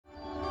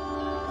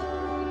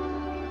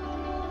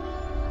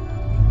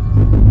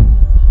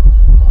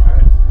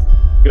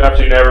Good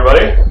afternoon,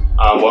 everybody.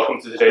 Welcome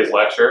to today's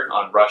lecture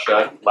on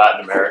Russia,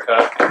 Latin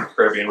America, and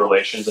Caribbean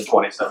relations in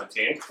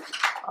 2017.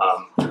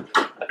 I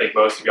think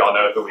most of y'all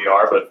know who we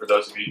are, but for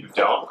those of you who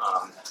don't,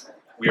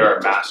 we are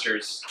a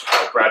master's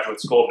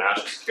graduate school of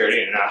national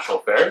security and international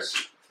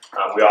affairs.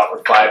 We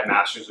offer 5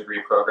 master's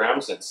degree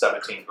programs and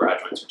 17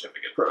 graduate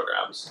certificate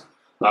programs.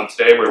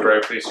 Today, we're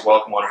very pleased to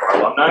welcome one of our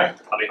alumni,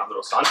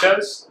 Alejandro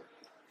Sanchez.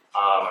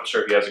 I'm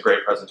sure he has a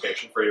great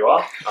presentation for you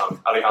all.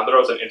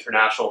 Alejandro is an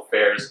international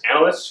affairs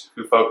analyst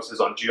who focuses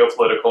on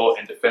geopolitical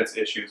and defense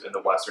issues in the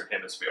Western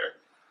Hemisphere.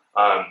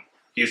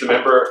 He's a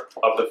member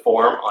of the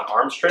Forum on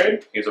Arms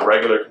Trade. He's a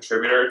regular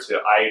contributor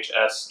to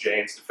IHS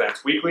Jane's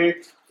Defense Weekly,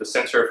 the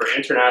Center for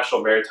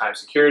International Maritime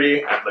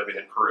Security, and living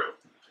in Peru.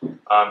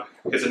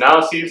 His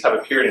analyses have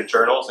appeared in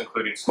journals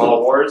including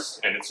Small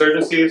Wars and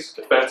Insurgencies,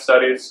 Defense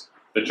Studies,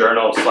 the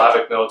Journal of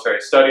Slavic Military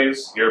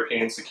Studies,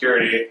 European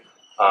Security,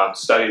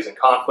 Studies in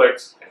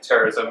Conflict and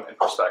Terrorismand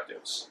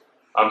Perspectivas.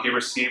 He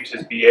received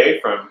his BA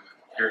from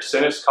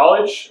Ursinus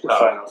College,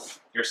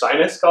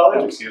 Ursinus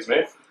College, excuse me.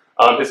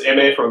 His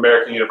MA from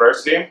American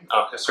University,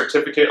 his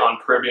certificate on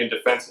Caribbean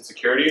Defense and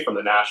Security from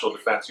the National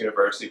Defense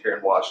University here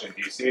in Washington,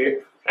 D.C.,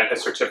 and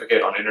his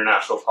certificate on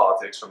International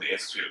Politics from the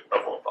Institute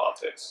of World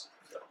Politics.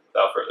 So,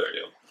 without further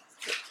ado.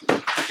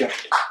 Thank you.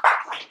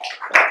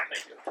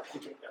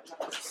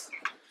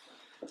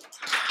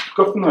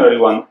 Good afternoon,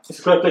 everyone. It's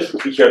a great pleasure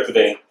to be here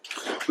today.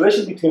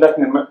 Relations between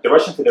the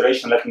Russian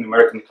Federation, Latin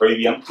America, and the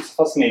Caribbean is a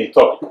fascinating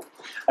topic,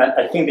 and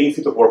I thank the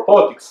Institute of World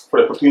Politics for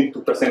the opportunity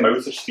to present my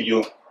research to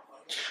you.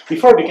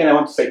 Before I begin, I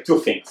want to say 2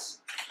 things.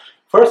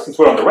 First, since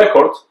we're on the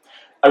record,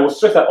 I will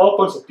stress that all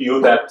points of view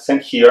that I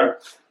present here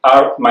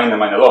are mine and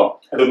mine alone.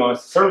 I do not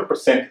necessarily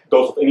present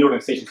those of any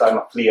organizations I'm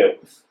affiliated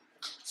with.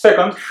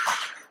 Second,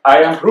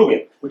 I am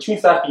Peruvian, which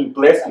means I have been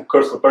blessed and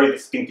cursed with a very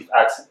distinctive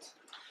accent.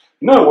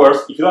 In other words,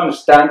 if you don't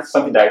understand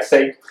something that I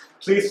say,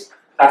 please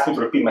ask me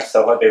to repeat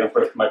myself at the end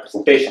of my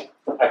presentation.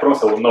 I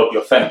promise I will not be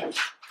offended.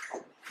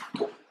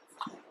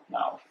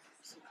 Now,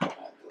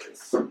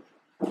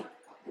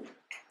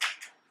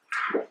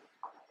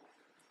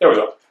 there we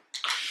go.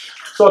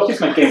 So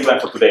here's my game plan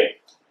for today.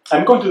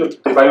 I'm going to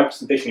divide my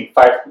presentation in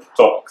 5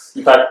 topics,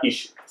 in 5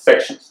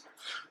 sections.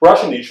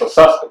 Russia and the usual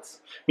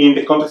suspects, meaning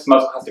the countries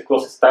Moscow has the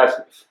closest ties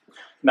with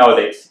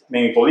nowadays,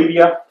 namely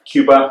Bolivia,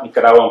 Cuba,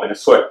 Nicaragua, and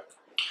Venezuela.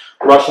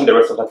 Russia and the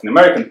rest of Latin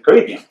America and the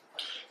Caribbean.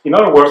 In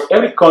other words,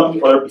 every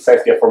country other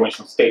besides the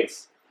aforementioned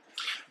states.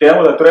 Then I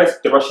will address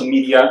the Russian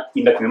media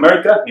in Latin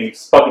America, namely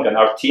Sputnik and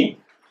RT.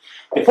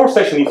 The 4th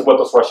section is What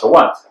Does Russia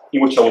Want?,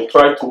 in which I will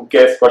try to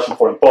guess Russian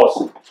foreign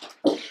policy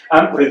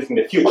and predicting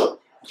the future.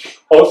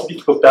 Also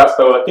difficult task,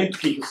 but I will attempt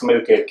to give you some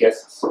educated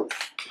guesses.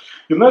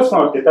 You'll notice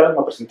from the title of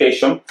my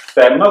presentation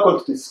that I'm not going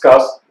to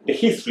discuss the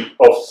history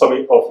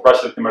of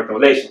Russian-Latin American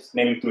relations,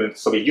 namely during the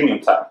Soviet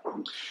Union time.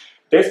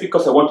 That's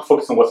because I want to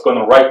focus on what's going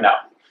on right now,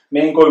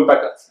 maybe going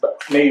back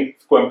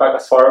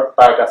as far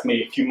back as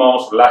maybe a few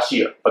months or last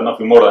year, but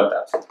nothing more than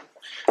that.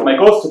 My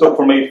goal is to talk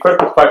for maybe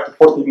 35 to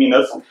 40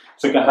 minutes,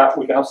 so we can have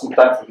some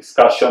time for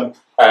discussion,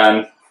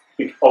 and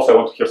also I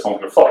want to hear some of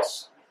your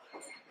thoughts.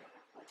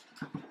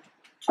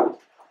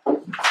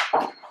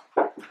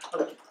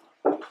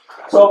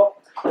 So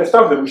let's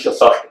start with the usual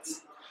suspects.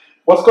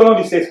 What's going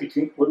on these days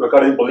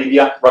regarding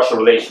Bolivia-Russia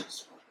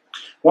relations?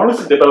 One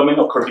recent development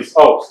occurred this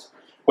August,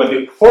 when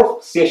the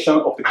 4th session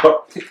of the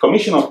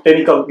Commission on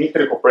Technical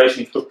Military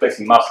Cooperation took place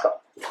in Moscow.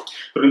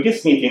 During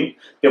this meeting,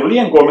 the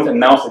Bolivian government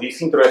announced that it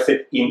is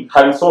interested in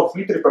having some of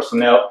military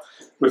personnel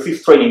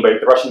receive training by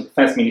the Russian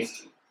Defense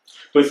Ministry.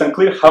 So it's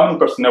unclear how many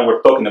personnel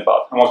we're talking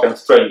about and what kind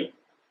of training.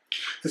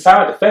 Since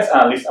I'm a defense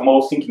analyst, I'm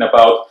always thinking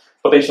about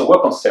potential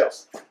weapon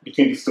sales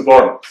between these 2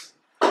 governments.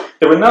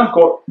 The renowned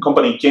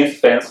company Jane's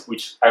Defense,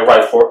 which I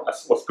write for,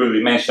 as was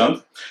previously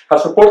mentioned,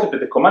 has reported that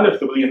the commander of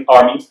the Bolivian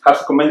army has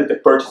recommended the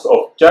purchase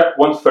of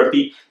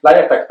Jak-130 light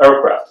attack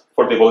aircraft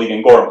for the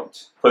Bolivian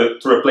government,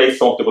 to replace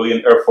some of the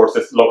Bolivian Air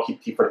Force's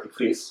Lockheed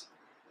T-33s.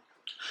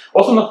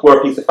 Also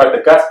noteworthy is the fact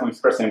that Gazprom is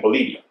present in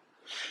Bolivia,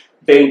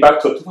 dating back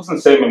to a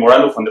 2007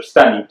 memorandum of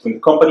understanding between the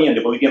company and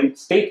the Bolivian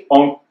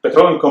state-owned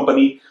petroleum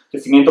company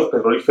Yacimientos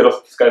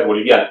Petrolíferos Fiscales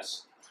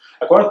Bolivianos.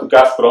 According to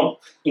Gazprom,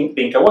 the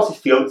Incahuasi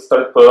field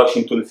started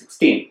production in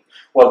 2016,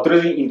 while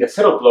drilling in the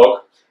Acero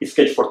block is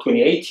scheduled for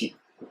 2018.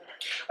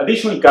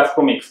 Additionally,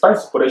 Gazprom may expand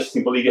its operations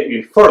in Bolivia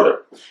even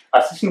further,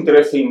 as it's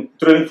interested in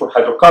drilling for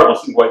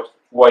hydrocarbons in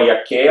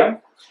Guayaquil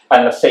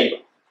and La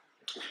Ceiba.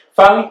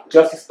 Finally,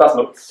 just this past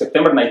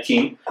September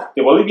 19,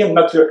 the Bolivian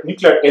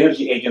Nuclear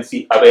Energy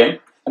Agency, ABEN,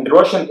 and the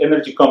Russian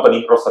energy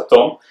company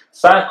Rosatom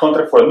signed a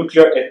contract for a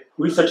nuclear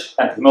research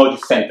and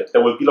technology center that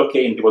will be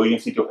located in the Bolivian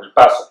city of El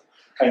Paso.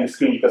 And on the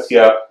screen you can see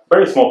a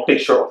very small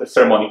picture of the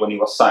ceremony when it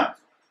was signed.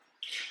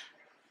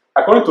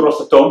 According to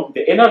Rosatom,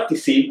 the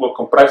NRTC will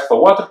comprise of a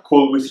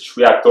water-cooled research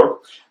reactor,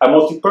 a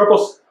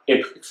multi-purpose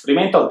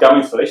experimental gamma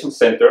installation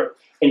center,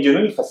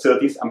 engineering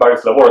facilities, and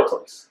various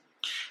laboratories.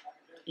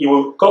 It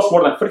will cost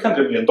more than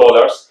 $300 million,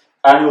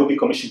 and it will be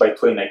commissioned by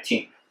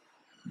 2019.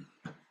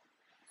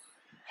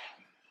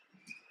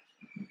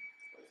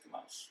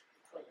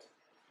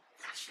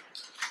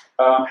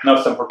 Now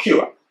it's time for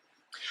Cuba.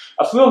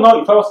 As we all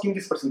know, if I was giving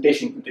this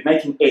presentation in the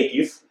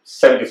 1980s,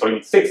 70s, or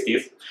even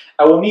 60s,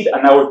 I would need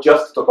an hour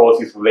just to talk about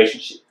this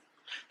relationship.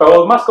 But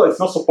while Moscow is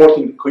not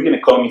supporting the Cuban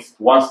economy as it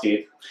once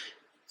did,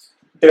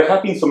 there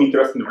have been some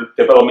interesting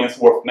developments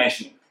worth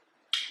mentioning.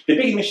 The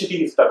big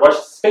initiative is that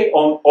Russia's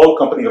state-owned oil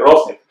company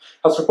Rosneft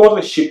has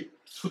reportedly shipped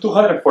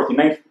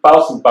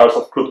 249,000 barrels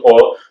of crude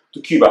oil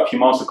to Cuba a few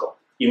months ago,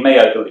 in May,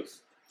 I believe.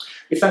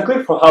 It's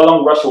unclear for how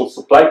long Russia will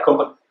supply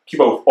Cuba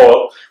with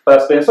oil,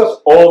 but as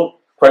Venezuela's oil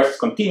crisis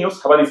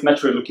continues, Havana is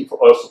naturally looking for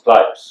oil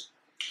suppliers.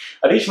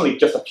 Additionally,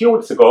 just a few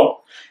weeks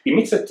ago, in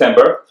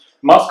mid-September,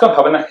 Moscow and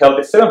Havana held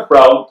the 7th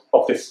round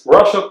of the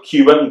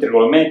Russia-Cuban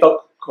Intergovernmental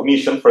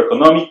Commission for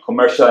Economic,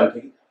 Commercial,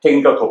 and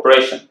Technical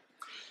Cooperation.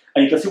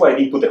 And you can see why I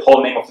didn't put the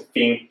whole name of the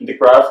thing in the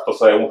graph,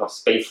 because I won't have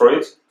space for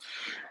it.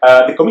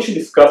 The Commission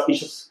discussed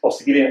issues of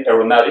civilian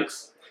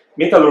aeronautics,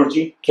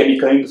 metallurgy,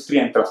 chemical industry,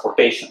 and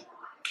transportation.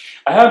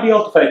 I haven't been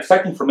able to find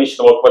exact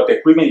information about what the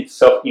agreement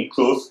itself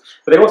includes,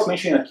 but there was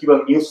mention in a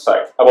Cuban news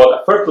site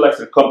about a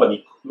fertilizer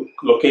company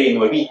located in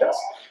Nuevitas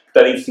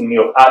that is in need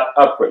of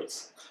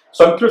upgrades.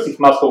 So I'm curious if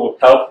Moscow will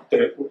help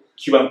the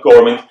Cuban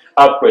government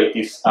upgrade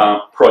this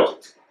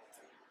project.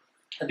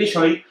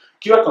 Additionally,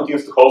 Cuba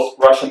continues to host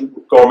Russian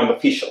government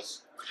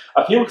officials.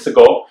 A few weeks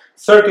ago,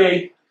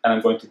 Sergei, and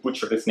I'm going to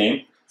butcher this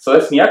name,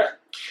 Selesniak,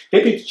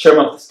 deputy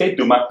chairman of the State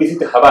Duma,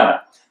 visited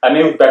Havana and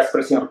met with Vice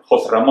President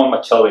Jose Ramon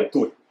Machado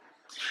Ventura.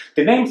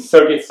 The name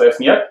Sergei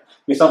Selesniak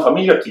may sound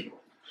familiar to you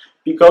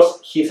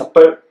because he is a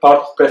part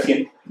of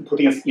President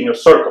Putin's inner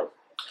circle.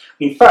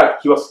 In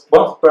fact, he was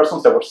one of the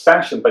persons that were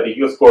sanctioned by the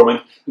US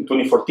government in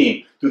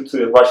 2014 due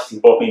to Russia's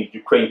involvement in the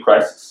Ukraine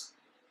crisis.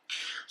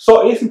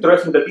 So it is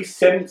interesting that these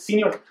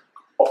senior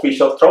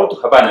officials traveled to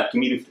Havana to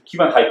meet with the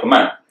Cuban High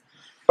Command,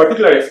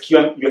 particularly as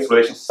Cuban-US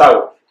relations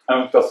soured,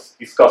 and we'll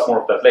discuss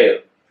more of that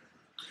later.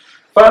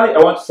 Finally, I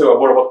want to say a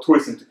word about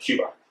tourism to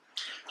Cuba.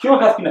 Cuba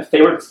has been a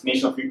favorite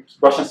destination of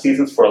Russian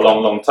citizens for a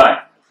long, long time,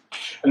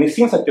 and it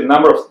seems like the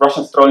number of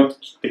Russians traveling to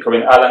the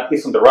Caribbean island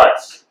is on the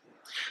rise.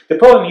 The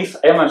problem is,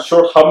 I am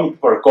unsure how many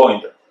people are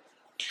going there.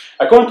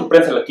 According to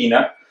Prensa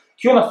Latina,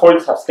 Cuban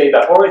authorities have stated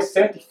that already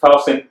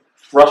 70,000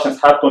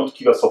 Russians have gone to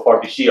Cuba so far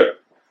this year.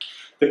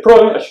 The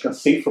problem, as you can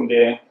see from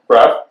the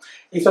graph,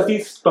 is that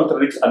this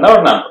contradicts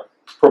another number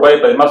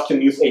provided by the Moscow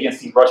news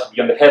agency Russia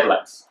Beyond the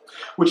Headlines,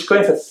 which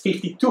claims that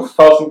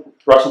 52,000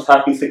 Russians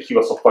have visited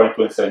Cuba so far in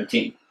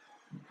 2017.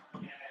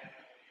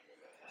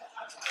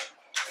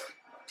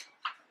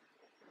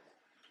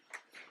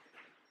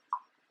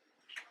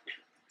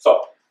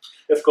 So,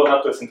 let's go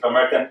now to the Central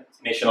American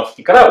nation of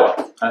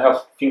Nicaragua. I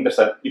think there's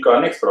a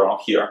Nicaraguan expert around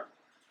here.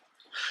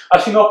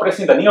 As you know,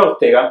 President Daniel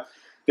Ortega,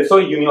 the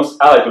Soviet Union's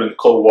ally during the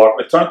Cold War,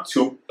 returned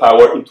to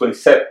power in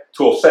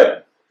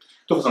 2007,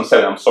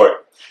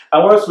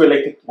 and was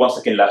re-elected once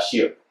again last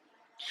year.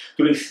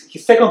 During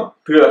his second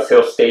period as head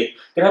of state,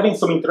 there have been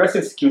some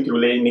interesting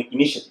security-related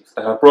initiatives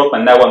that have brought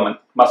Managua and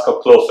Moscow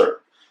closer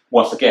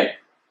once again.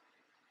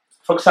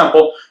 For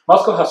example,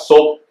 Moscow has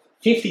sold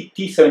 50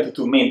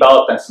 T-72 main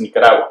battle tanks to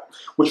Nicaragua,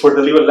 which were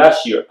delivered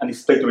last year and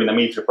displayed during a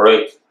military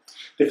parade.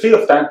 The fleet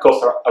of tanks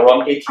cost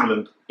around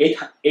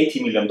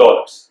 $80 million.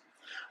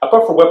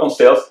 Apart from weapon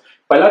sales,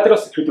 bilateral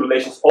security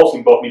relations also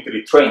involve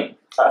military training,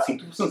 as in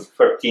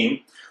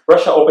 2013,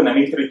 Russia opened a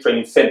military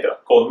training center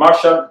called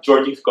Marshal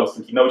Georgy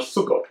Konstantinovich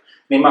Sukhov,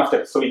 named after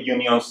the Soviet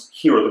Union's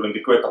hero during the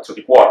Great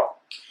Patriotic War.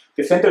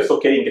 The center is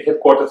located in the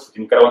headquarters of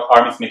the Nicaraguan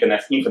Army's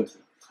Mechanized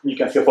Infantry. You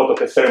can see a photo of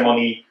the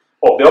ceremony,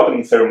 of the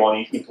opening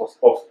ceremony in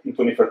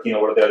 2013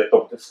 over there at the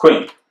top of the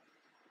screen.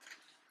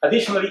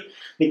 Additionally,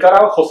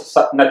 Nicaragua hosts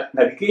a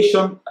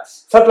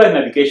satellite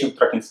navigation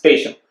tracking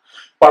station,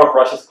 part of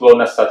Russia's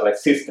GLONASS satellite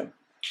system.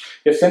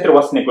 The center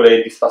was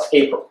inaugurated this past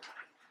April,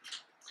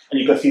 and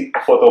you can see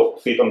a photo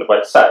of it on the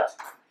right side.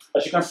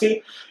 As you can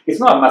see, it's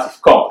not a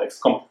massive complex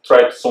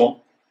compared to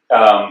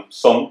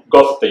some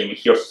gossip that you may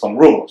hear, some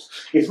rumors.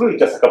 It's really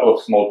just a couple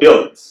of small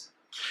buildings.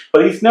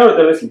 But it is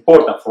nevertheless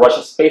important for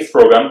Russia's space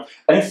program,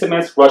 and it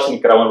cements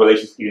Russian-Nicaraguan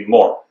relations even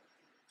more.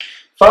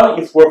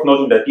 Finally, it's worth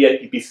noting that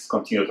VIP visits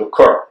continue to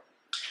occur.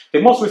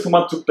 The most recent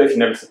one took place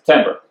in early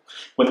September,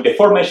 when the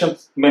aforementioned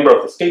member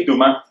of the State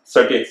Duma,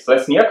 Sergei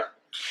Selesniak,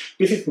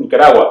 visited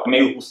Nicaragua and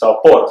met with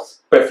Gustavo Porras,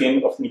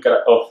 president of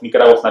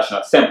Nicaragua's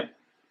National Assembly.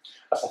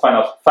 As a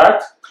final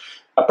fact,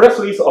 a press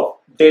release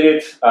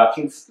dated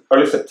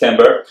early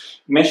September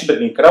mentioned that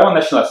the Nicaraguan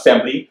National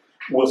Assembly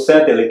will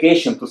send a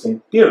delegation to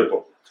St.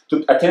 Petersburg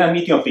to attend a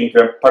meeting of the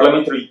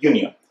Inter-Parliamentary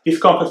Union. This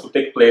conference will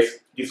take place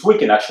this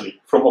weekend, actually,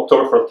 from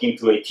October 14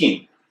 to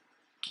 18,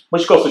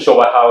 which goes to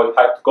show how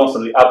I have to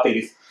constantly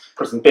update this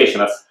presentation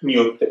as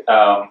new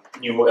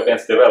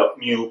events develop,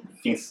 new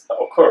things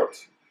occur.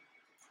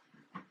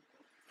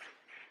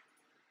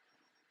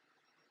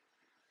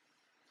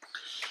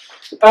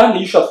 And the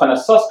usual final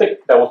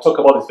suspect that we'll talk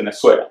about is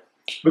Venezuela.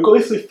 We could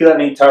easily fill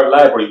an entire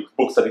library with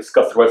books that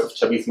discuss the rise of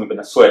Chavismo in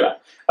Venezuela,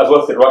 as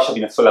well as the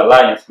Russia-Venezuela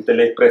alliance with the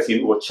late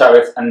President Hugo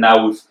Chavez and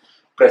now with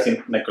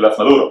President Nicolás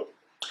Maduro.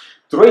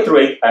 To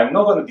reiterate, I'm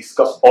not going to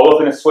discuss all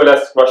of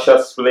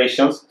Russia's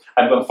relations.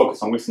 I'm going to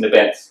focus on recent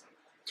events.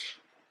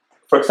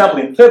 For example,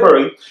 in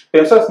February,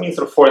 Venezuela's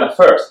Minister of Foreign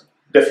Affairs,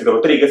 Desi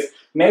Rodriguez,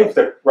 met with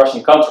their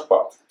Russian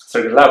counterpart,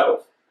 Sergei Lavrov.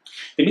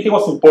 The meeting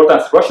was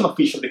important as the Russian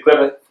official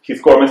declared his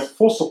government's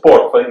full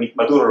support for the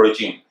Maduro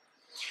regime,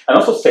 and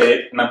also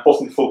stated, and I'm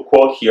posting the full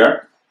quote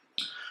here,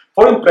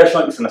 "Foreign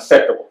pressure is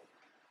unacceptable.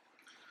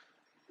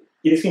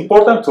 It is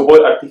important to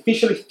avoid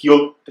artificially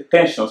fueled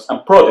tensions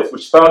and protests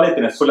which violate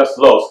Venezuela's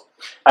laws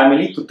and may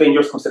lead to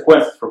dangerous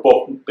consequences for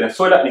both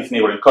Venezuela and its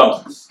neighboring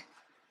countries."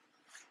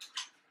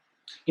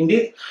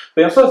 Indeed,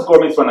 Venezuela's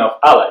government is running out of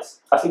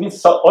allies, as even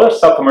other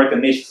South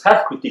American nations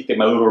have critiqued the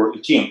Maduro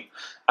regime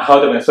and how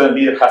the Venezuelan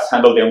leader has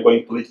handled the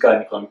ongoing political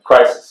and economic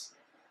crisis.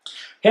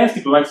 Hence,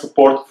 diplomatic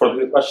support from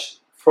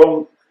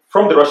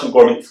the Russian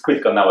government is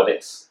critical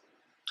nowadays.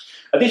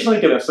 Additionally,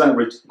 the Venezuelan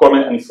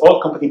government and its oil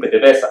company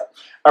PDVSA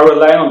are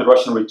relying on the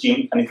Russian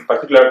regime and in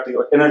particular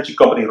the energy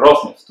company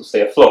Rosneft to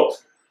stay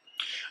afloat.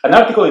 An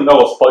article in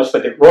August published by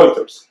the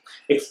Reuters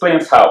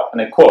explains how,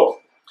 and I quote,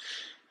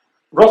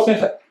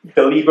 Rosneft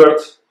delivered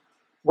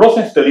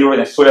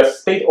Venezuela's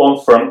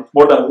state-owned firm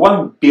more than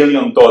 $1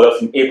 billion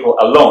in April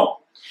alone,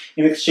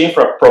 in exchange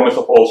for a promise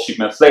of oil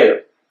shipments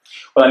later.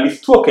 On at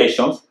least 2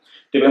 occasions,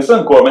 the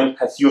Venezuelan government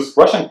has used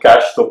Russian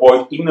cash to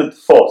avoid imminent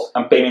default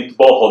and payment to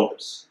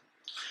bondholders.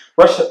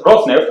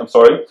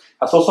 Rosneft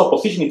has also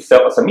positioned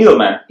itself as a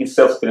middleman in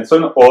sales of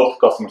Venezuelan oil to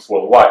customers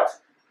worldwide.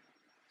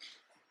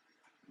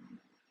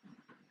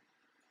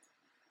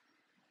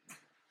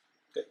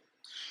 Okay.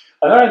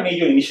 Another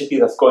major initiative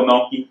that's going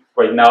on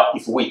right now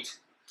is wheat.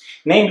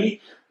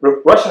 Namely,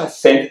 Russia has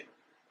sent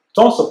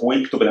tons of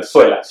wheat to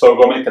Venezuela so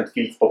the government can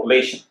feed its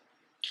population.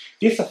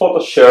 This is a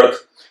photo shared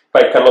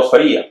by Carlos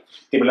Faria,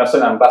 the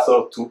Venezuelan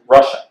ambassador to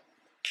Russia.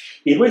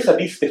 It reads that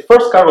this is the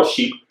first cargo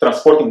ship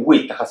transporting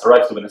wheat that has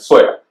arrived to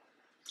Venezuela.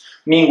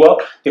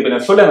 Meanwhile, the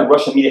Venezuelan and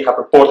Russian media have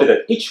reported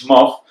that each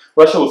month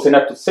Russia will send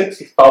up to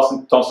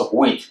 60,000 tons of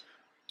wheat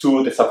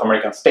to the South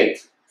American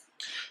state.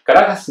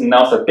 Caracas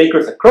announced that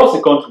bakers across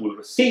the country will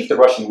receive the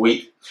Russian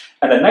wheat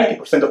and that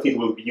 90% of it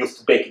will be used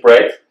to bake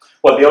bread,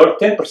 while the other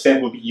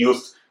 10% will be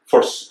used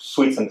for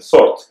sweets and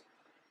dessert.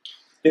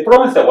 The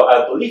problem is that while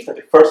I believe that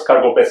the first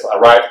cargo vessel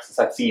arrived, since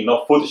I've seen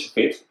enough footage of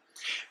it,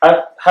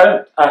 I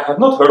have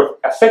not heard of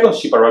a second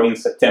ship arriving in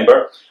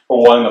September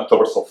or one in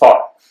October so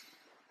far.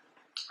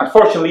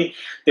 Unfortunately,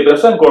 the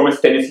Venezuelan government's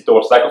tendency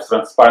towards lack of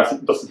transparency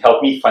doesn't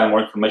help me find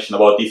more information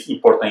about this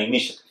important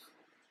initiative.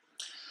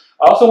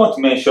 I also want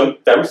to mention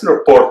that a recent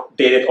report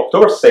dated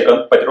October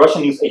 2nd by the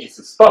Russian news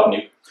agency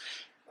Sputnik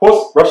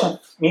quotes Russian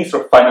Minister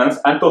of Finance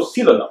Anton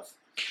Silonov,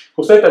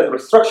 who said that the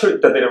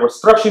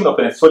restructuring of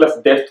Venezuela's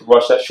debt to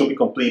Russia should be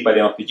completed by the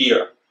end of the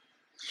year.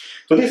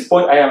 To this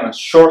point, I am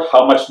unsure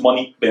how much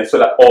money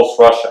Venezuela owes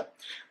Russia,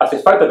 as the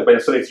fact that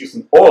Venezuela is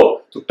using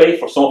oil to pay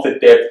for some of the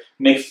debt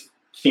makes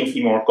things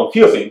even more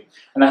confusing,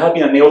 and I have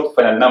been unable to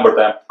find a number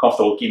that I'm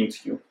comfortable giving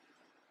to you.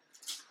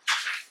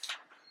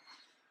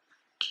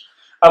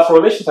 As for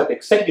relations at the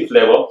executive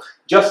level,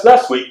 just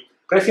last week,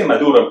 President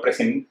Maduro and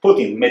President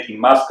Putin met in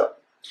Moscow.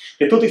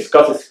 The two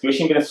discussed the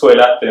situation in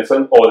Venezuela,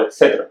 Venezuelan oil,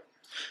 etc.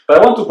 But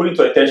I want to bring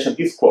to attention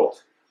this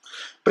quote.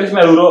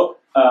 President Maduro,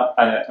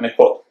 and I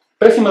quote,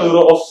 President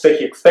Maduro also said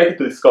he expected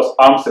to discuss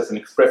arms and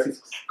expressed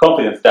his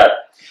confidence that,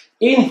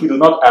 even if we do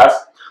not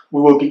ask,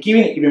 we will be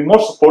giving even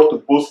more support to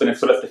boost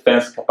Venezuela's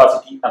defense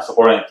capacity and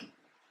sovereignty.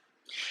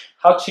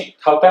 How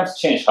times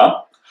change,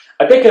 huh?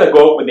 A decade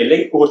ago, when the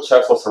late Hugo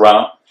Chavez was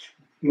around,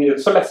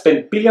 Venezuela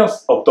spent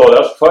billions of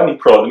dollars without any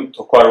problem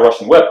to acquire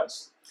Russian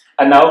weapons.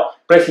 And now,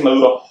 President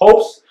Maduro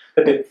hopes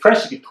that the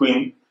friendship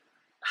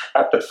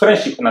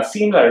and a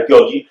similar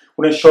ideology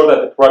will ensure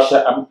that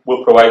Russia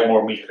will provide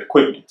more military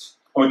equipment.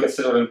 And we can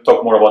certainly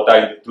talk more about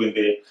that during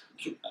the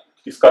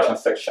discussion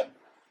section.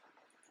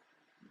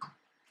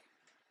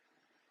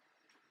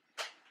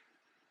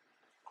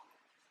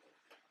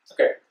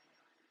 Okay.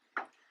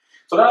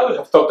 So now we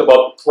have talked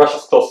about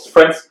Russia's closest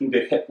friends in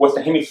the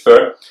Western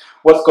Hemisphere.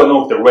 What's going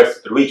on with the rest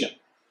of the region?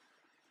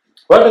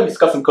 Rather than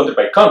discussing country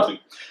by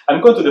country,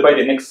 I'm going to divide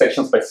the next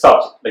sections by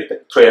subject, like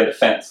the trade and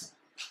defense.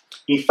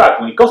 In fact,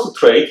 when it comes to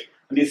trade,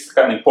 and this is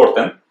kind of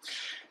important,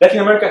 Latin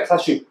America has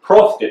actually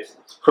profited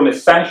from the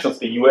sanctions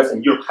the US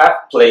and Europe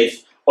have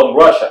placed on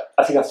Russia,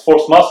 as it has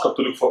forced Moscow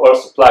to look for other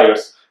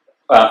suppliers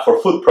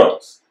for food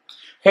products.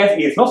 Hence,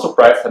 it is no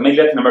surprise that many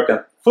Latin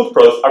American food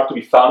products are to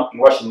be found in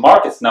Russian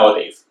markets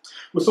nowadays,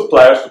 with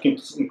suppliers looking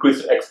to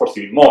increase their exports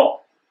even more.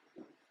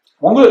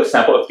 One good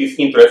example of this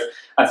interest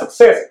and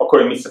success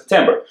occurred in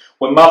mid-September,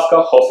 when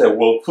Moscow hosted a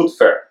World Food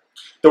Fair.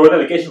 There were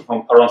delegations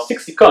from around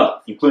 60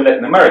 countries, including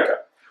Latin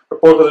America,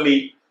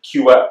 reportedly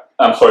Ecuador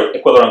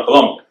and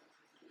Colombia.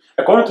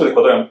 According to the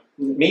Ecuadorian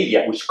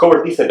media, which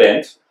covered this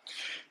event,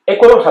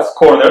 Ecuador has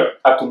cornered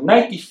up to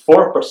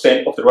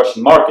 94% of the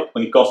Russian market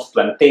when it comes to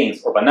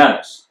plantains or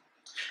bananas,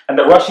 and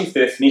that Russia is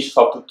the destination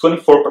of up to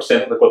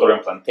 24% of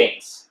Ecuadorian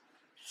plantains.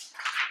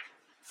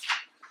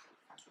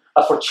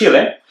 As for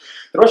Chile,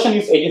 the Russian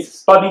news agency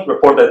Sputnik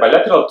reported that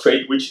bilateral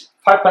trade reached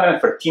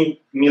 $513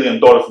 million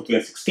in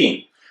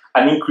 2016,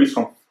 an increase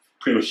from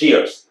previous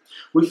years,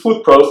 with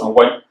food products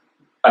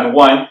and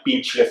wine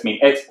being Chile's main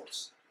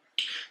exports.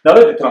 Now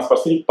that the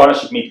Trans-Pacific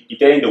Partnership meet is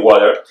dead in the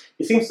water,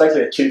 it seems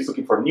likely that Chile is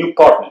looking for new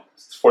partners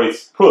for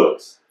its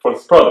products,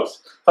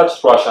 such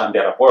as Russia and the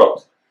Arab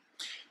world.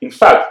 In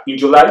fact, in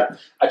July,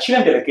 a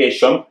Chilean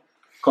delegation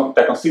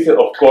that consisted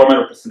of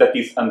government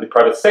representatives and the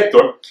private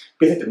sector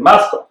visited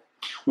Moscow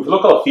with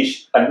local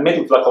officials and met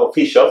with local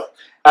officials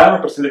and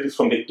representatives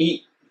from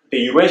the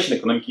Eurasian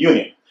Economic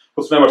Union,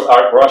 whose members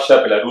are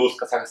Russia, Belarus,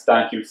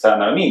 Kazakhstan, Kyrgyzstan,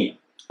 and Armenia.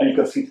 And you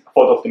can see a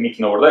photo of the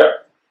meeting over there.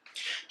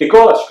 The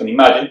goal, as you can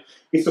imagine,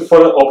 is to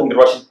further open the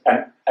Russian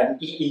and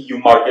EU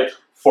market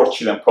for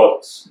Chilean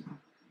products.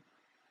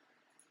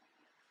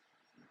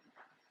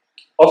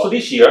 Also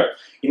this year,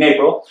 in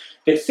April,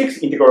 the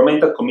 6th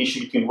Intergovernmental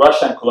Commission between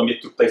Russia and Colombia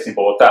took place in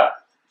Bogotá.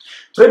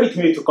 Trade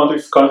between the two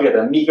countries is currently at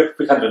a meager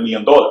 $300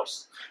 million,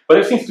 but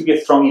there seems to be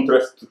a strong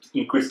interest to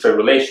increase trade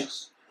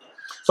relations.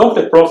 Some of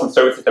the products and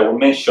services that were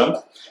mentioned,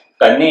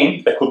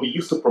 that could be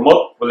used to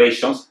promote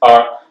relations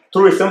are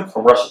tourism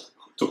from Russia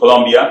to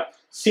Colombia,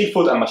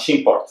 seafood and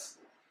machine parts,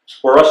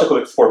 where Russia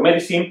could export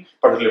medicine,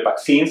 particularly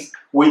vaccines,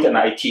 wheat and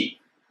IT.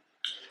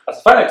 As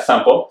a final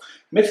example,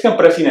 Mexican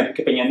President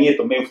Enrique Peña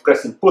Nieto met with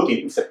President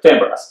Putin in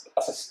September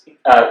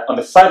on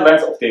the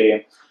sidelines of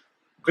the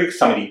Greek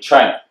summit in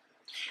China.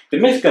 The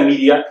Mexican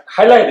media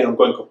highlighted the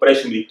ongoing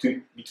cooperation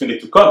between the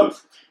two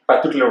countries,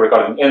 particularly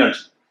regarding energy.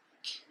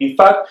 In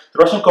fact, the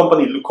Russian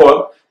company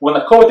Lukoil won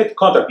a coveted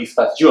contract this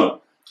past June,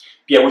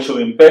 via which it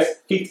will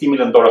invest $50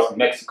 million in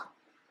Mexico.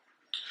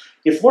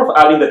 It's worth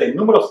adding that the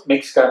numerous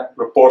Mexican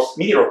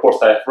media reports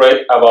that I've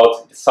read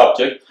about the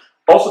subject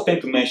also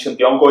tend to mention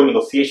the ongoing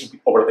negotiations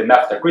over the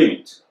NAFTA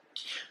agreement,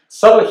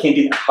 subtly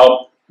hinting at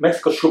how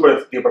Mexico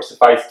should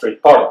diversify its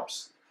trade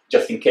partners,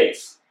 just in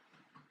case.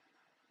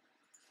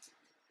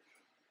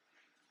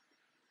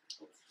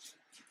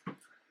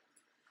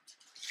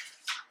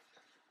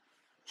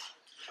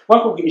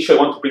 One quick issue I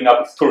want to bring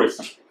up is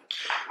tourism.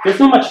 There's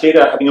not much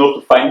data I have been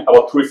able to find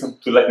about tourism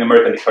to Latin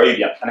America and the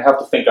Caribbean, and I have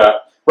to thank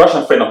a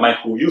Russian friend of mine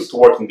who used to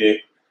work in the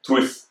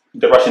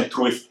Russian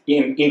tourist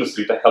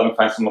industry that helped me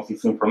find some of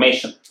this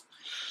information.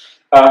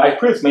 I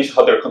previously mentioned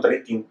how they're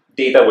contradicting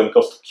data when it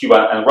comes to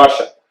Cuba and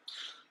Russia,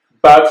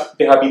 but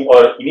there have been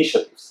other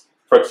initiatives.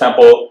 For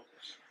example,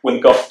 when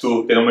it comes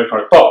to the Dominican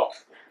Republic.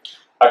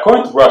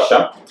 According to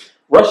Russia,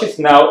 Russia is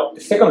now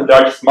the second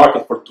largest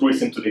market for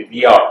tourism to the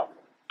DR,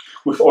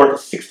 with over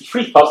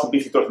 63,000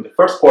 visitors in the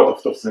first quarter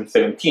of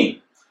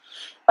 2017.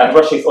 And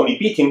Russia is only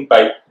beaten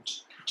by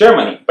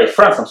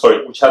France,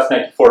 which has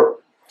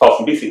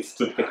 94,000 visits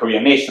to the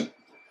Korean nation.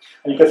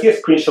 And you can see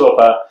a screenshot of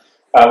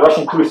a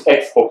Russian tourist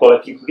expo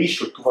called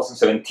Leisure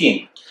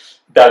 2017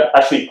 that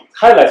actually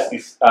highlights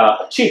this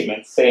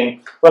achievement,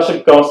 saying Russia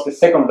becomes the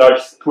second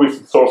largest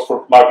tourism source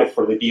market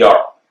for the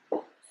DR.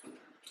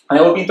 And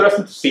it will be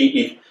interesting to see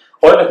if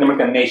other Latin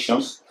American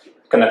nations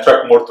can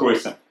attract more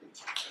tourism.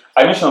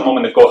 I mentioned a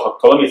moment ago how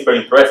Colombia is very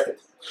interested,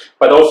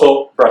 but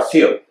also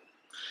Brazil.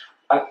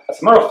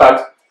 As a matter of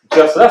fact,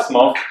 just last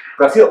month,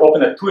 Brazil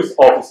opened a tourist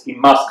office in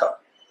Moscow.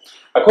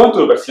 According to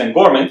the Brazilian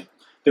government,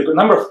 the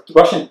number of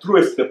Russian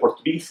tourists to the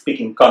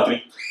Portuguese-speaking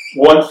country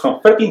went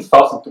from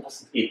 13,000 in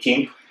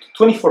 2018 to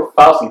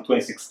 24,000 in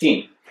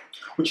 2016,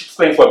 which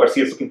explains why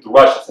Brazil is looking to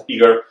Russia as a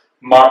bigger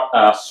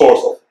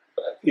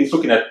is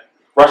looking at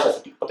Russia as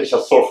a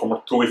potential source for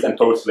more tourists and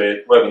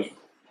tourist-related revenue.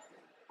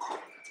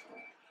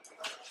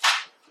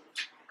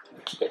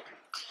 Okay.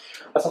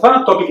 As a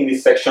final topic in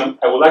this section,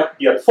 I will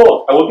be at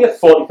fault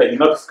if I did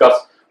not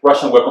discuss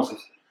Russian weapons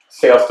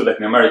sales to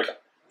Latin America.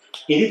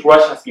 Indeed,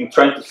 Russia has been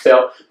trying to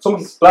sell some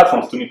of its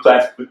platforms to new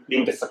clients with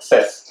limited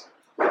success.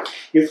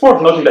 It's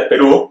worth noting that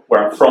Peru,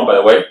 where I'm from by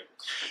the way,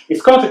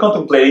 is currently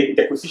contemplating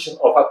the acquisition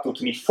of up to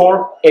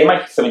 24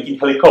 Mi-17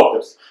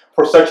 helicopters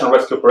for search and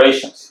rescue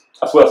operations,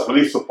 as well as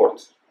relief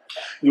support.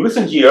 In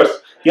recent years,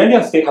 the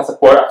Andean state has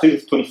acquired a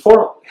fleet of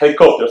 24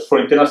 helicopters for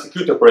internal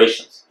security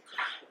operations,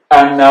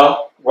 and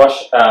now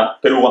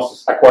Peru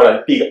wants to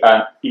acquire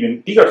an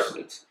even bigger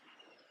fleet.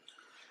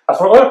 As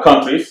for other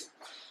countries,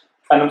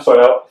 and I'm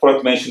sorry, I forgot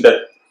to mention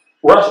that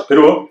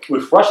Peru,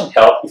 with Russian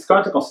help, is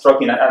currently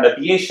constructing an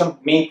aviation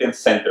maintenance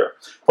center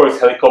for its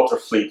helicopter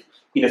fleet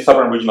in the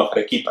southern region of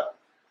Arequipa.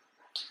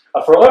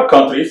 As for other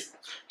countries,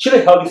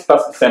 Chile held this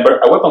past December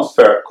a weapons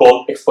fair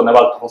called Expo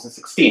Naval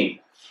 2016,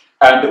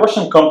 and the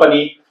Russian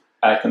company,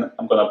 I'm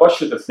going to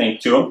butcher this name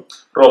too,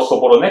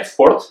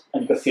 Rosoboronexport,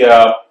 and you can see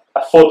a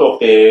photo of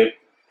their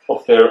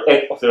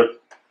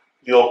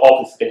little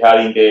office they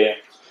had in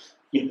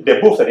the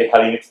booth that they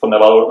had in Expo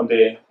Naval on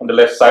the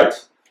left side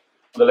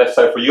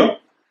for you,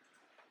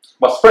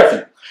 was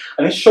present,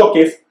 and it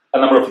showcased a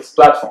number of its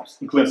platforms,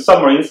 including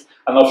submarines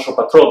and offshore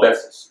patrol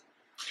vessels.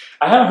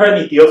 I haven't heard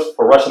any deals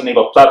for Russian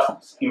naval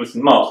platforms in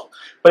recent months,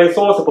 but it's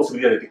always a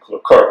possibility that it could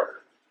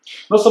occur.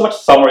 Not so much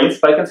submarines,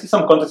 but I can see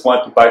some countries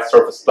wanting to buy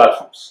surface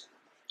platforms.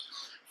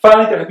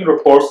 Finally, there have been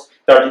reports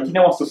that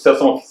Argentina wants to sell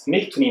some of its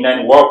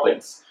MiG-29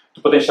 warplanes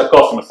to potential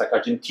customers like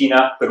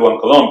Argentina, Peru, and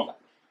Colombia.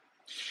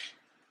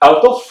 Out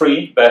of those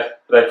three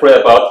that I've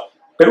read about,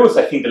 Peru is,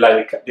 I think,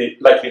 the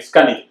likeliest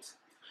candidate.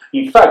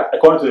 In fact,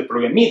 according to the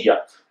Peruvian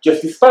media,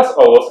 just this past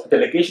August, a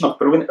delegation of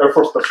Peruvian Air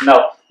Force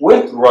personnel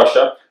went to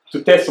Russia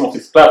to test some of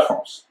its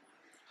platforms.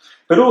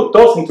 Peru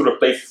does need to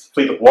replace its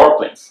fleet of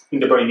warplanes in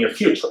the very near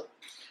future.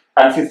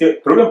 And since the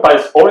Peruvian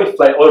pilots already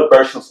fly other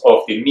versions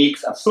of the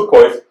MiGs and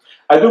Sukhois,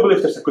 I do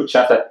believe there's a good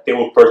chance that they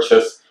will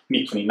purchase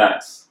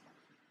MiG-29s.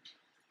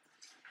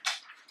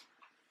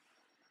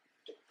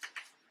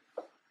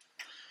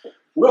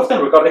 We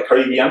often regard the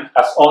Caribbean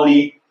as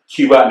only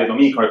Cuba and the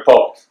Dominican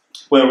Republic,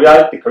 when in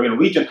reality the Caribbean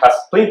region has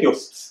plenty of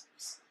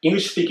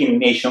English-speaking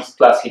nations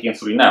plus Haiti and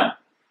Suriname.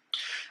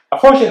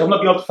 Unfortunately, I have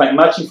not been able to find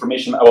much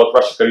information about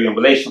Russia-Caribbean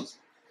relations.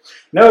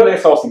 Nevertheless,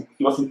 I felt it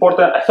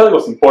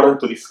was important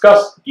to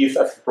discuss this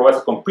as it provides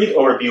a complete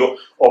overview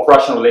of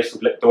Russian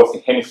relations with the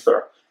Western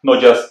Hemisphere, not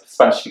just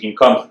Spanish-speaking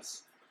countries.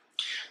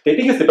 The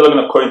biggest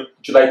development occurred in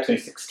July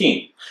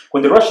 2016,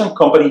 when the Russian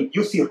company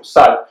UC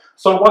Rusal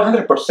sold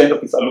 100%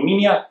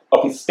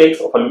 of its stakes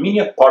of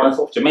Aluminium Partners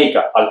of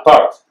Jamaica,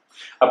 Alpart,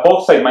 a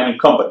bauxite mining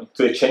company,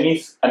 to the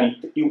Chinese, and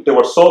they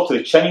were sold to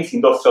the Chinese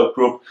industrial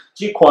group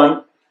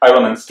Jiquan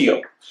Iron and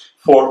Steel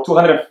for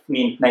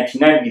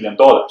 $299 million.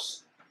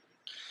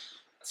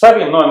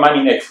 Sadly, I'm not a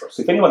mining expert,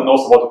 so if anyone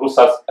knows about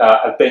Rusal's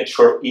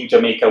adventure in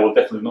Jamaica, I will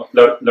definitely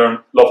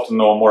love to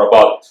know more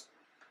about it.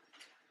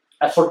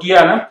 As for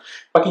Guyana,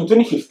 back in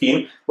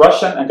 2015,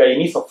 Russian and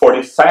Guyanese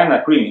authorities signed an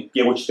agreement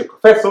via which the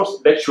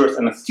professors, lecturers,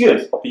 and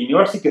students of the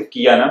University of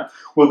Guyana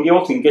will be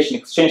able to engage in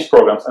exchange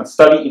programs and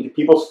study in the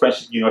People's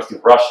Friendship University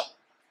of Russia.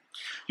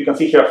 You can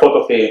see here a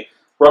photo of the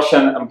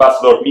Russian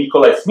ambassador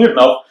Mykolai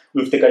Smirnov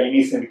with the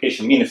Guyanese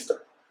education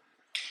minister.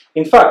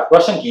 In fact,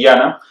 Russia and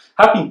Guyana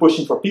have been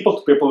pushing for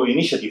people-to-people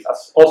initiatives,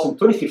 as also in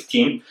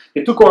 2015,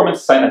 the two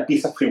governments signed a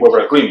visa-free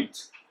waiver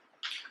agreement.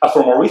 As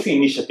for more recent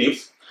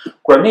initiatives,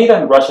 Grenada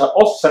and Russia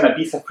also signed a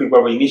visa-free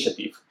waiver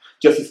initiative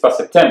just this past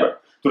September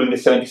during the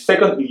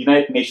 72nd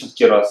United Nations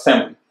General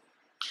Assembly.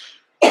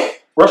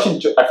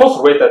 I've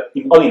also read that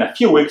only in a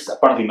few weeks,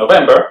 apparently in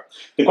November,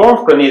 the government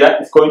of Grenada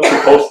is going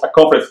to host a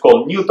conference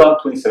called New Dawn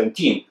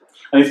 2017,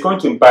 and is going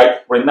to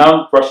invite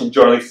renowned Russian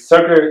journalist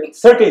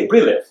Sergei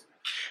Brilev,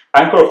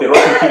 anchor of the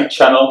Russian TV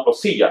channel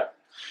Rossiya,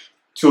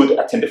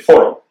 to attend the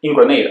forum in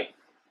Grenada.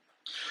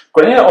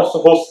 Grenada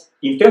also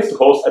intends to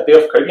host a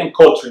Day of Caribbean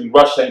Culture in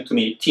Russia in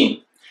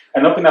 2018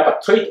 and open up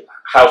a trade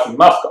house in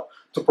Moscow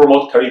to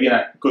promote Caribbean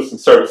goods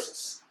and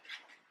services.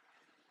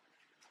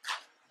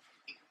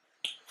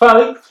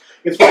 Finally,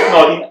 it's worth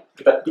noting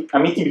that a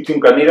meeting between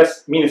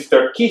Grenada's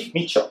Minister Keith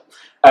Mitchell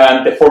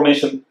and the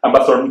aforementioned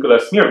Ambassador Nikolai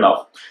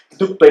Smirnov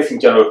took place in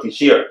January of this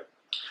year.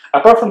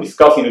 Apart from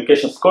discussing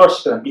education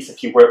scholarship and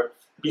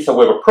visa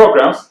waiver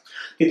programs,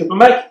 the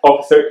diplomatic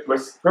officer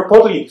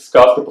reportedly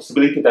discussed the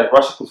possibility that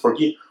Russia could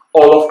forgive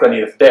all of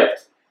Grenada's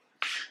debt.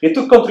 The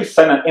two countries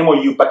signed an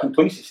MOU back in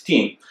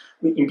 2015,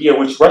 via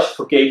which Russia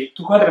forgave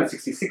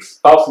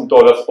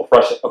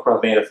 $266,000 of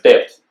Grenada's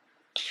debt.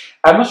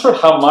 I'm not sure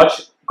how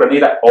much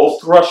Grenada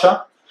owes to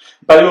Russia,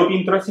 but it will be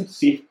interesting to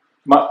see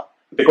if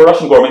the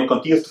Russian government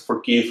continues to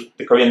forgive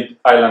the Caribbean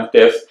island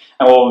debts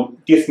and what will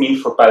this mean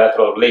for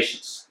bilateral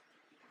relations.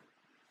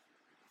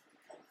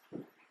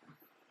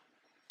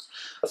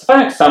 As a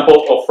final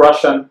example of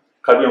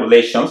Russian-Caribbean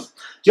relations,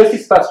 just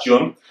this past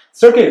June,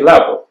 Sergei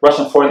Lavrov,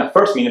 Russian Foreign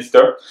Affairs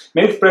Minister,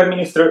 met with Prime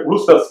Minister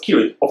Roosevelt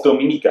Skerrit of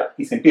Dominica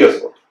in St.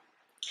 Petersburg.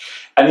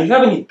 And if you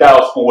have any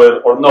doubts on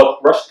whether or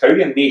not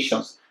Caribbean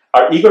nations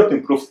are eager to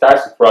improve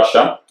ties with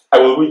Russia, I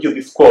will read you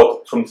this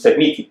quote from said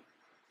meeting.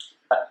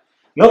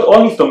 Not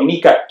only is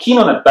Dominica keen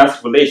on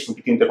advanced relations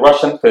between the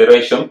Russian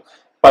Federation,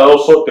 but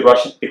also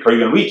the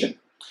Caribbean region.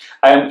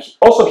 I am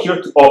also here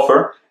to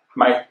offer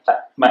my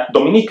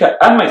Dominica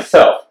and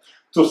myself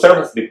to serve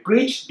as the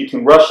bridge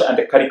between Russia and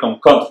the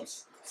CARICOM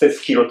countries, says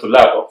Skerrit to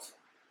Lavrov.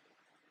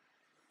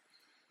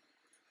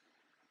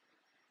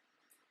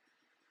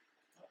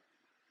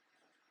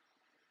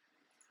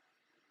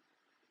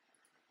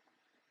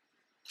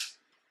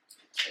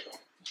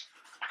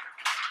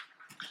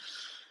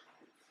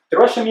 The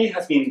Russian media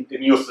has been in the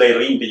news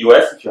lately in the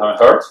US, if you haven't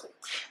heard,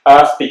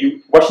 as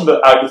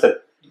Washington argues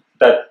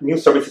that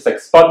news services like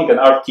Sputnik and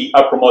RT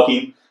are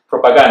promoting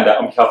propaganda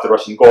on behalf of the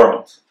Russian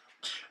government.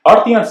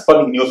 RT and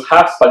Sputnik News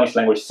have Spanish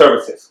language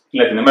services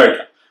in Latin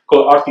America,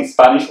 called RT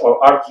Spanish or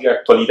RT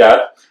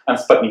Actualidad and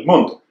Sputnik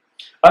Mundo.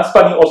 And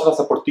Sputnik also has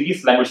a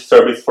Portuguese language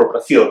service for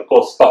Brazil,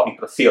 called Sputnik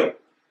Brazil.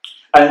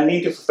 And in the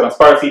interest of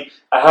transparency,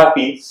 I have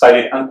been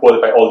cited and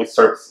quoted by all these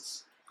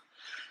services.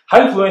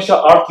 How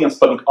influential RT and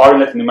Sputnik are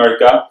in Latin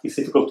America is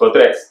difficult to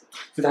address,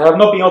 since I have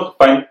not been able to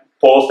find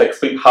polls that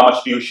explain how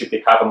much viewership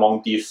they have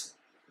among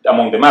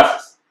the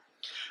masses.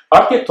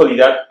 RT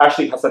Actualidad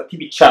actually has a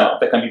TV channel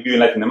that can be viewed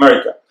in Latin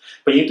America,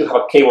 but you need to have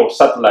a cable or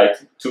satellite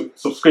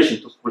subscription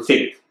to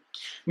receive it.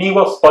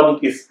 Meanwhile,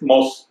 Sputnik is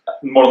more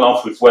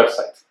known for its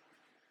website.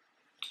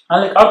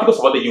 Unlike articles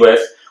about the US,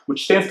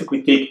 which tends to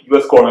critique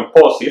US government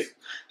policies,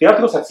 the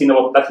articles I've seen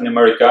about Latin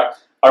America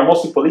are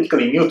mostly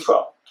politically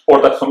neutral,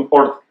 or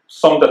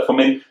some that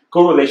foment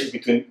good relations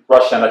between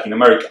Russia and Latin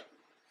America.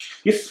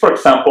 This is, for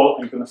example,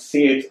 and you're going to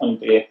see it on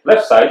the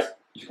left side,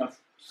 you can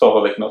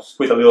sort of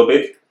squeeze a little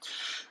bit,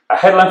 a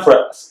headline of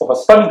a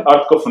spamming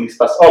article from this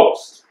past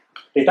August.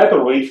 The title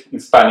reads in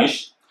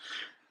Spanish,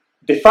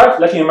 "The 5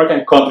 Latin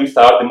American countries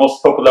that are the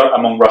most popular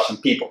among Russian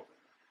people."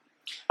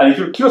 And if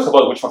you're curious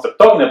about which ones they're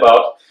talking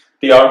about,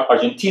 they are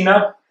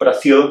Argentina,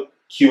 Brazil,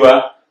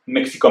 Cuba,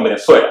 Mexico, and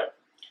Venezuela.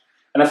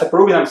 And as a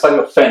Peruvian, I'm slightly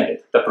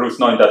offended that Peru is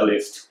not in that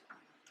list.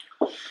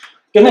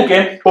 Then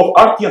again, both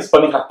RT and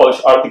Sputnik have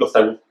published articles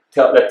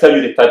that tell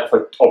you the type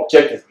of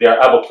objectives they are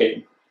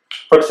advocating.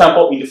 For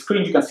example, in the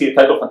screen you can see the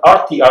title of an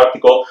RT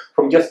article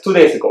from just 2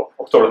 days ago,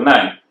 October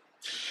 9.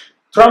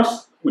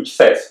 Which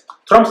says,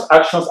 "Trump's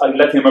actions in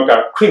Latin America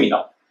are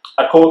criminal,"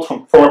 a quote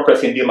from former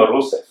President Dilma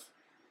Rousseff.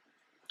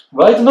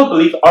 While I do not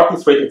believe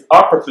RT's ratings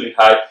are particularly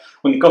high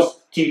when it comes to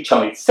the TV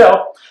channel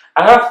itself,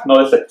 I have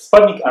noticed that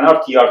Sputnik and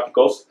RT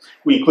articles,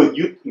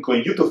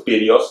 including YouTube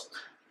videos,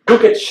 do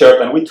get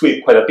shared and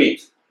retweeted quite a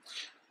bit.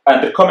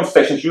 And the comment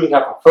sections usually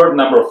have a fair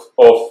number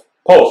of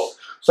posts,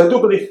 so I do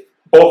believe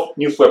both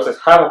news websites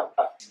have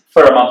a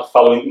fair amount of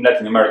following in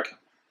Latin America.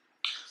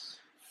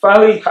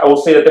 Finally, I will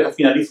say that there has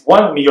been at least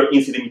one major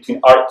incident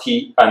between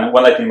RT and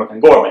one Latin American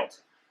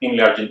government,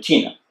 namely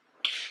Argentina.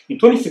 In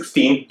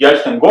 2016, the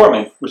Argentine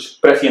government, which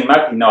President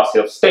Macri, now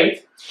head of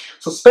state,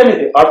 suspended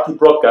the RT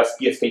broadcast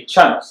via state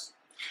channels.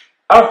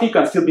 RT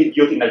can still be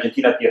viewed in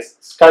Argentina via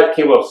Sky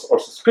cables or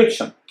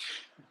subscription,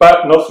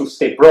 but not through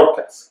state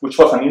broadcasts, which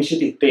was an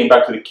initiative dating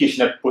back to the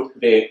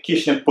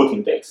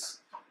Kirchner-Putin days.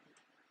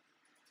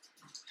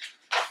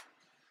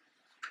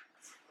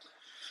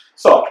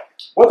 So,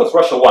 what does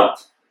Russia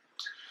want?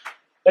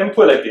 Let me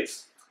put it like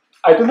this.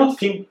 I do not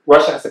think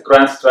Russia has a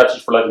grand strategy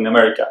for Latin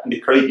America and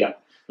the Caribbean,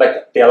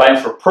 like the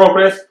Alliance for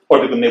Progress, or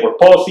the Good Neighbor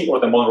Policy, or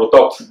the Monroe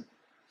Doctrine.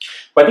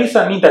 But this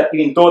doesn't mean that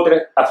even though,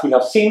 as we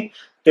have seen,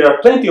 there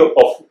are plenty of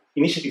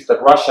initiatives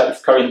that Russia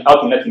is carrying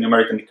out in Latin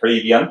America and the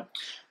Caribbean,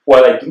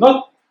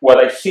 what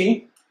I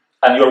see,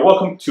 and you're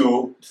welcome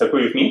to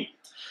disagree with me,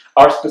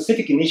 are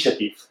specific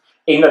initiatives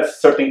aimed at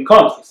certain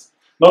countries,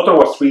 not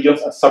towards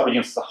regions and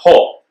sub-regions as a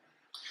whole.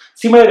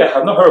 Similarly, I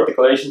have not heard of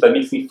declarations that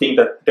makes me think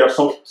that there are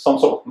some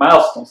sort of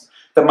milestones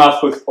that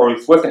Moscow or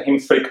its Western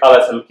Hemispheric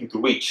allies are looking to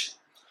reach.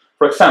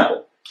 For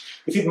example,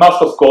 is it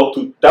Moscow's goal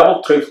to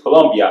double trade with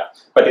Colombia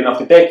by the end of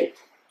the decade,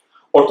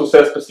 or to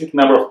sell a specific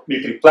number of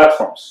military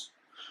platforms,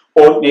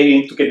 or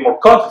maybe to get more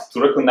countries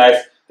to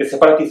recognize the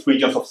separatist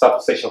regions of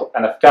South Asia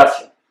and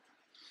Abkhazia?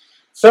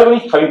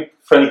 Certainly, having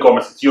friendly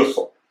governments is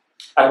useful.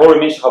 I have already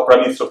mentioned how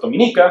Prime Minister of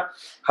Dominica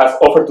has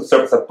offered to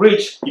serve as a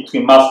bridge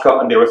between Moscow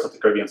and the rest of the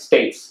Caribbean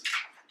states.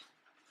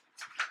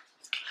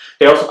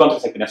 There are also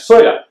countries like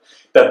Venezuela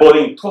that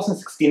voted in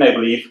 2016, I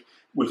believe,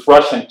 with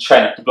Russia and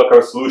China to block a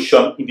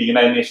resolution in the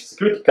United Nations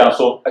Security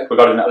Council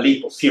regarding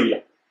Aleppo,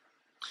 Syria.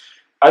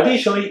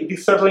 Additionally, it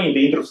is certainly in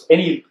the interest of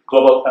any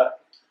global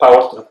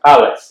power to have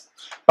allies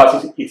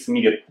passing its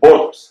immediate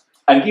borders.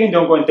 And given the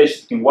ongoing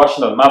tensions between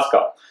Washington and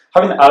Moscow,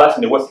 having allies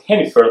in the Western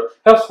Hemisphere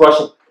helps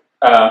Russia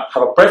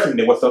have a presence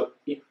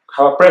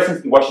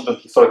in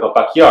Washington's historical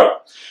backyard,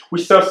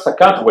 which serves as a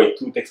counterweight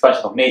to the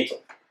expansion of NATO.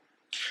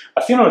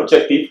 A similar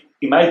objective,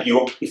 in my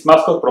view, is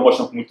Moscow's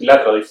promotion of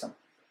multilateralism.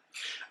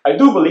 I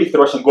do believe the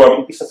Russian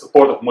government is a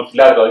supporter of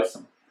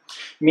multilateralism,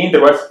 meaning the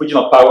rise of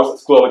regional powers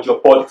as global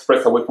geopolitics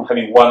spreads away from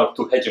having one or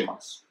two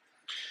hegemons.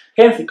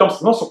 Hence, it comes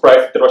to no surprise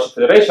that the Russian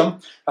Federation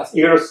has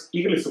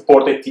eagerly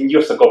supported 10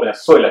 years ago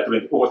Venezuela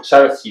during the Hugo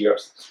Chavez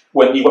years,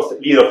 when he was the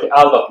leader of the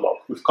ALBA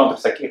bloc, with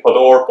countries like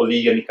Ecuador,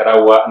 Bolivia,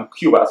 Nicaragua, and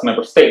Cuba as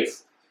member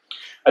states.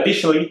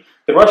 Additionally,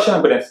 the Russian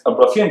and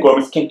Brazilian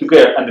governments came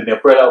together under the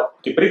umbrella of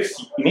the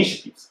BRICS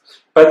initiatives,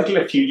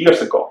 particularly a few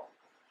years ago,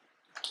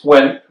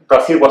 when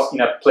Brazil was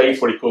in a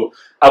place where it could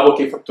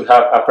advocate to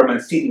have a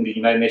permanent seat in the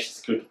United Nations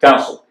Security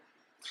Council.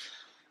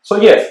 So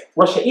yes,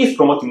 Russia is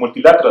promoting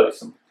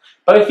multilateralism,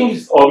 but I think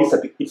it's obvious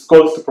that its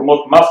goal is to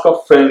promote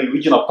Moscow-friendly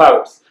regional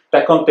powers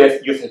that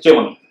contest US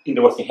hegemony in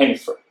the Western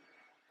Hemisphere.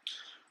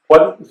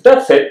 But with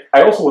that said,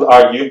 I also would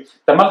argue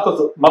that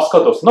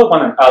Moscow does not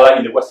want an ally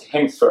in the Western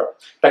Hemisphere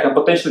that can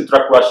potentially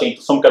drag Russia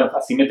into some kind of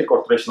asymmetric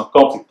or traditional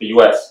conflict with the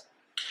US.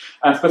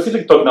 I'm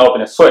specifically talking now about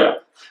Venezuela,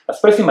 as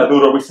President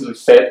Maduro recently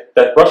said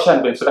that Russia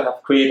and Venezuela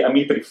have created a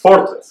military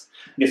fortress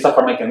in the South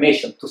American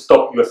nation to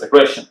stop US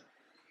aggression.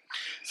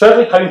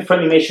 Certainly, having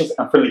friendly nations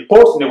and friendly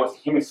ports in the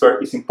Western Hemisphere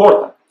is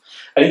important,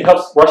 and it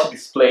helps Russia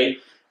display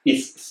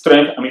its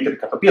strength and military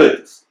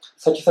capabilities,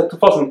 such as a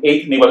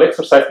 2008 naval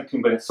exercise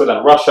between Venezuela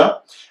and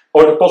Russia,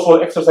 or the possible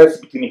exercise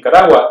between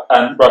Nicaragua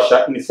and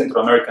Russia in the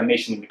Central American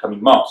nation in the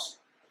coming months.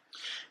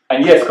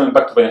 And yes, coming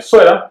back to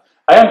Venezuela,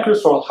 I am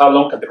curious for how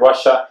long can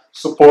Russia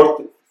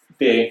support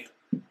the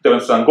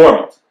Venezuelan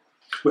government.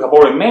 We have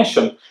already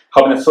mentioned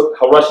how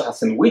Russia has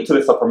sent wheat to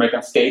the South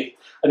American state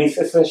and is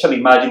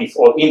essentially managing its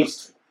oil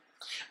industry.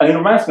 And it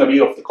reminds me a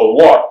bit of the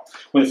Cold War,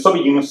 when the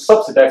Soviet Union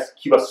subsidized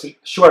Cuba's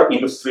sugar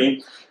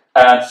industry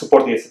and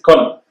supported its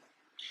economy.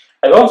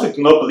 I honestly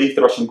do not believe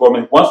the Russian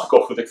government wants to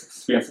go through this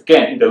experience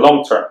again in the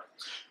long term,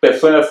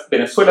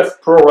 Venezuela's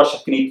pro-Russia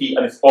affinity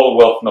and its oil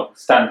wealth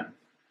notwithstanding.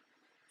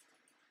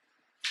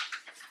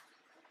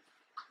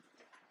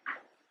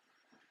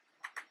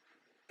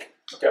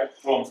 Okay,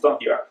 we're almost done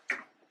here.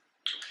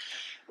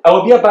 I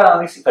would be a bad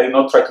analyst if I did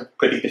not try to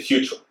predict the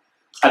future.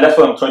 And that's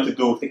what I'm trying to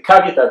do, with the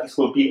caveat that this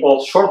will be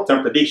all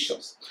short-term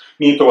predictions,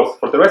 meaning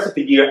for the rest of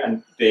the year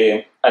and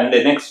the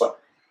next one.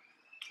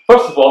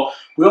 First of all,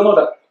 we all know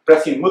that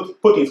President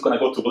Putin is going to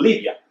go to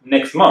Bolivia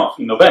next month,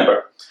 in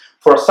November,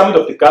 for a summit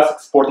of the gas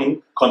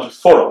exporting countries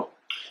forum.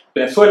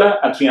 Venezuela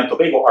and Trinidad and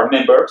Tobago are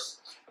members,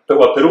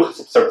 while Peru has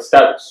observed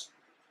status.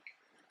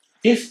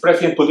 This is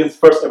President Putin's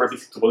first ever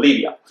visit to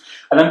Bolivia,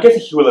 and I'm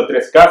guessing he will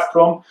address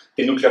Gazprom,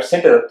 the nuclear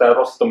center that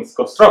Rosatom is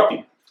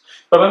constructing.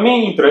 But my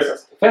main interest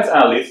as a defense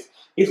analyst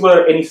is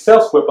whether any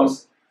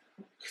weapons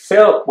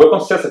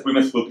sales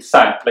agreements will be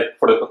signed, like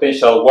for the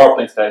potential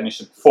warplanes that I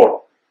mentioned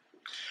before.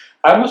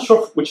 I'm not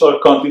sure which other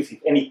countries, if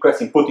any,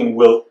 President Putin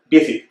will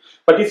visit,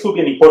 but this will be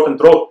an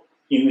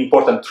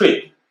important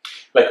trip.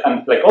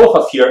 Like all of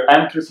us here,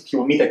 I'm curious if he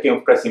will meet again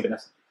with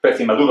President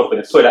Maduro of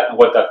Venezuela and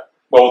what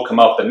will come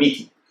out of the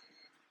meeting.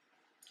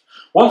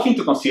 One thing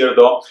to consider,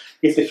 though,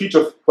 is the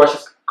future of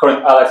Russia's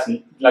current allies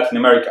in Latin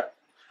America.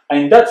 And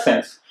in that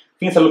sense,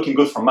 things are looking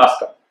good for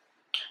Moscow.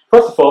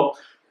 First of all,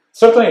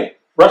 certainly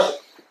Russia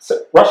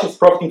is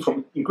profiting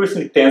from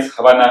increasingly tense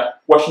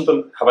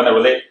Washington-Havana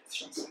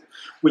relations,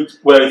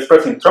 whether it's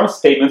President Trump's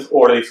statements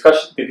or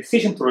the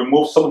decision to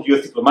remove some of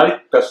U.S.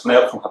 diplomatic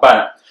personnel from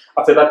Havana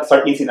after that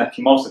bizarre incident a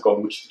few months ago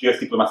in which U.S.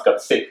 diplomats got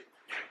sick.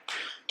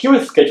 Cuba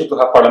is scheduled to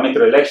have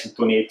parliamentary elections in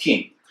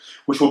 2018,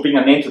 which will bring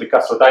an end to the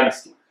Castro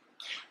dynasty.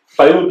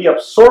 But it would be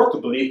absurd to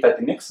believe that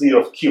the next leader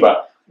of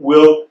Cuba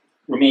will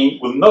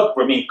not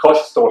remain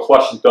cautious towards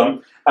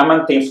Washington and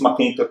maintain some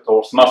affinity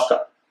towards Moscow.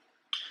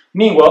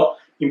 Meanwhile,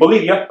 in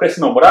Bolivia,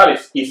 President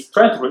Morales is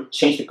trying to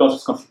change the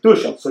country's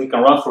constitution so he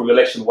can run for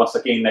re-election once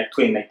again in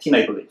 2019,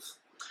 I believe.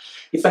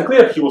 It's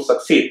unclear if he will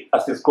succeed,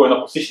 as there's growing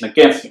opposition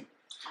against him.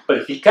 But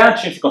if he can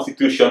change the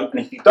constitution, and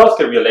if he does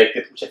get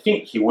re-elected, which I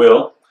think he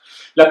will,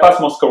 La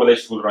Paz-Moscow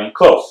relations will remain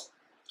close.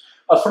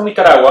 As for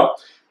Nicaragua,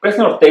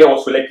 President Ortega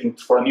was re-elected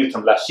for a new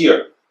term last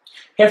year.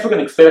 Hence, we can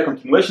expect a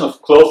continuation of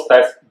close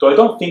ties, though I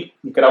don't think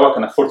Nicaragua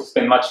can afford to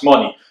spend much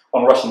money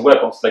on Russian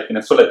weapons like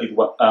Venezuela did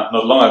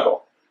not long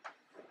ago.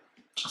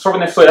 As for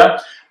Venezuela,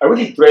 I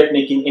really dread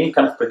making any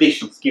kind of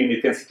predictions given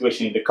the tense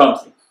situation in the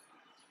country.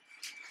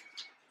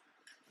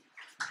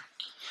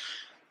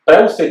 But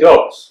I will say the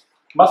opposite.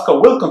 Moscow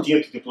will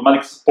continue to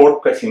diplomatically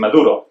support President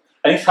Maduro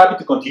and is happy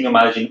to continue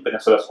managing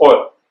Venezuela's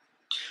oil.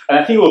 And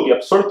I think it will be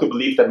absurd to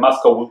believe that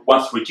Moscow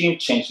wants regime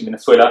change in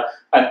Venezuela,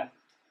 and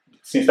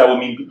since that will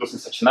mean losing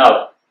such an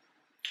ally.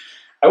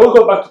 I will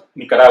go back to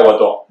Nicaragua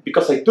though,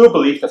 because I do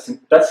believe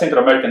that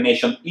Central American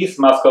nation is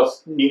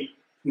Moscow's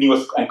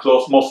newest and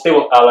most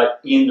stable ally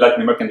in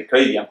Latin America and the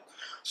Caribbean.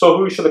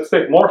 So we should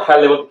expect more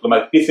high-level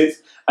diplomatic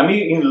visits and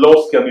maybe even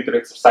low-scale military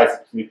exercises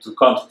between the two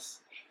countries.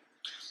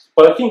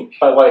 But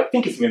what I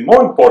think is even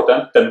more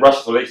important than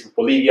Russia's relations with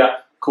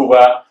Bolivia,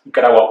 Cuba,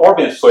 Nicaragua, or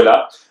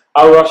Venezuela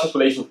are Russia's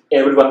relations with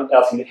everyone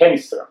else in the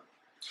hemisphere.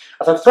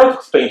 As I've tried to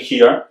explain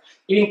here,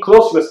 even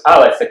close US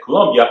allies like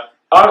Colombia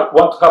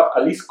want to have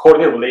at least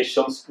cordial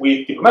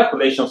diplomatic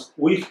relations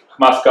with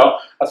Moscow,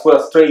 as well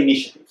as trade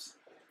initiatives.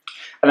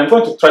 And I'm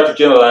going to try to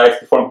generalize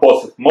the foreign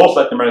policy of most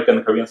Latin American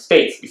and Caribbean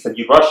states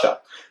vis-a-vis Russia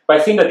by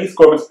saying that these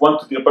governments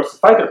want to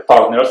diversify their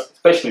partners,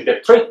 especially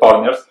their trade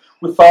partners,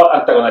 without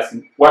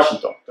antagonizing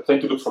Washington. They're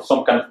trying to look for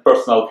some kind of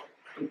personal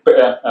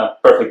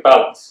perfect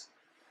balance.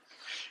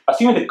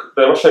 Assuming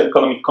the Russian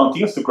economy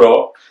continues to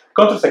grow,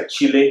 countries like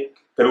Chile,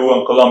 Peru,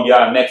 and Colombia,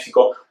 and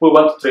Mexico will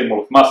want to trade more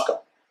with Moscow.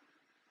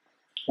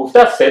 With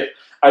that said,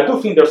 I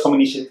do think there are some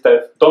initiatives that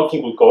I don't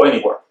think will go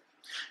anywhere.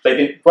 Like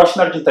the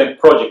Russian-Argentine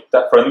project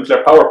for a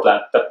nuclear power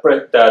plant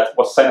that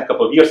was signed a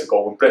couple of years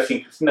ago when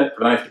President Cristina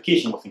Fernández de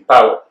Kirchner was in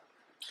power.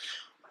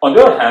 On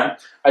the other hand,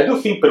 I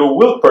do think Peru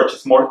will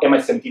purchase more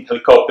Mi-17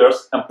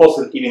 helicopters and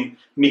possibly even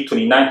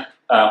MiG-29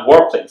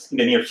 warplanes in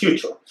the near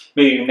future,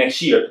 maybe even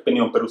next year,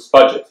 depending on Peru's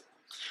budget,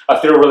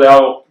 as they're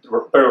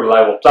very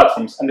reliable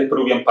platforms and the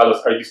Peruvian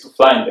pilots are used to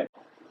flying them.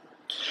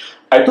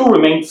 I do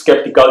remain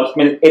skeptical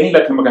if any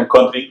Latin American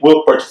country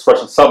will purchase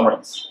Russian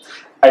submarines,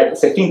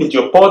 as I think the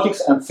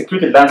geopolitics and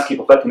security landscape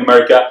of Latin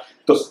America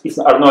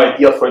are not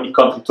ideal for any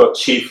country to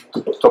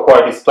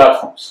acquire these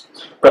platforms,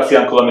 Brazil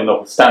and Colombia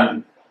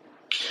notwithstanding.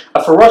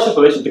 As for Russia's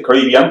relations with the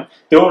Caribbean,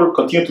 they will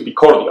continue to be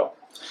cordial,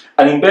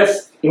 and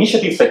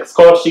initiatives like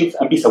scholarships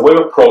and visa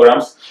waiver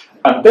programs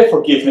and debt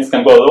forgiveness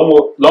can go a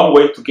long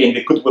way to gain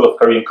the goodwill of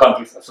Caribbean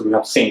countries, as we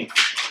have seen,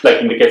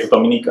 like in the case of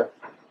Dominica.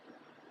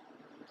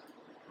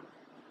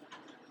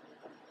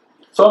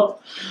 So,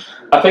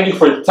 I thank you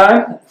for your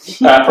time,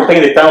 for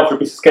taking the time of your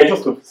busy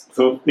schedules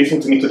to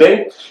listen to me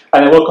today,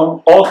 and I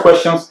welcome all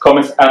questions,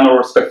 comments, and/or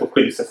respectful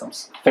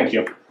criticisms. Thank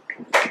you.